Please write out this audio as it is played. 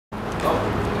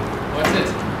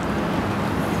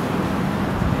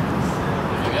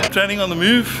Training on the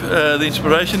Move, the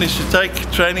inspiration is to take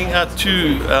training out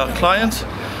to our clients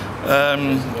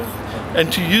and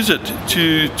to use it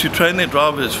to train their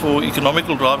drivers for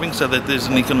economical driving, so that there's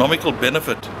an economical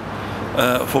benefit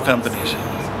for companies.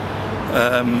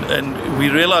 And we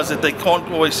realize that they can't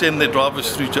always send their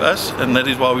drivers through to us, and that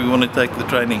is why we want to take the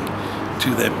training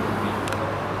to them.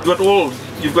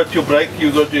 You've got your brake,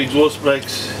 you've got your exhaust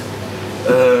brakes,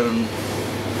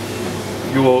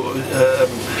 your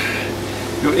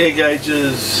air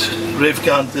gauges, rev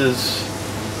counters,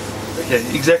 okay,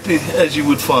 exactly as you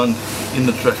would find in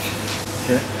the truck.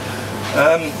 Okay.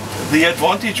 The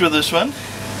advantage with this one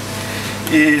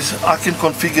is I can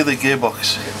configure the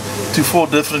gearbox to 4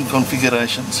 different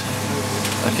configurations.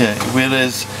 Okay,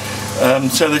 whereas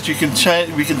so that we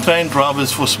can train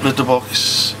drivers for splitter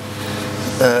box,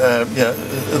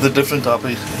 the different type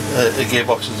of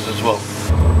gearboxes as well.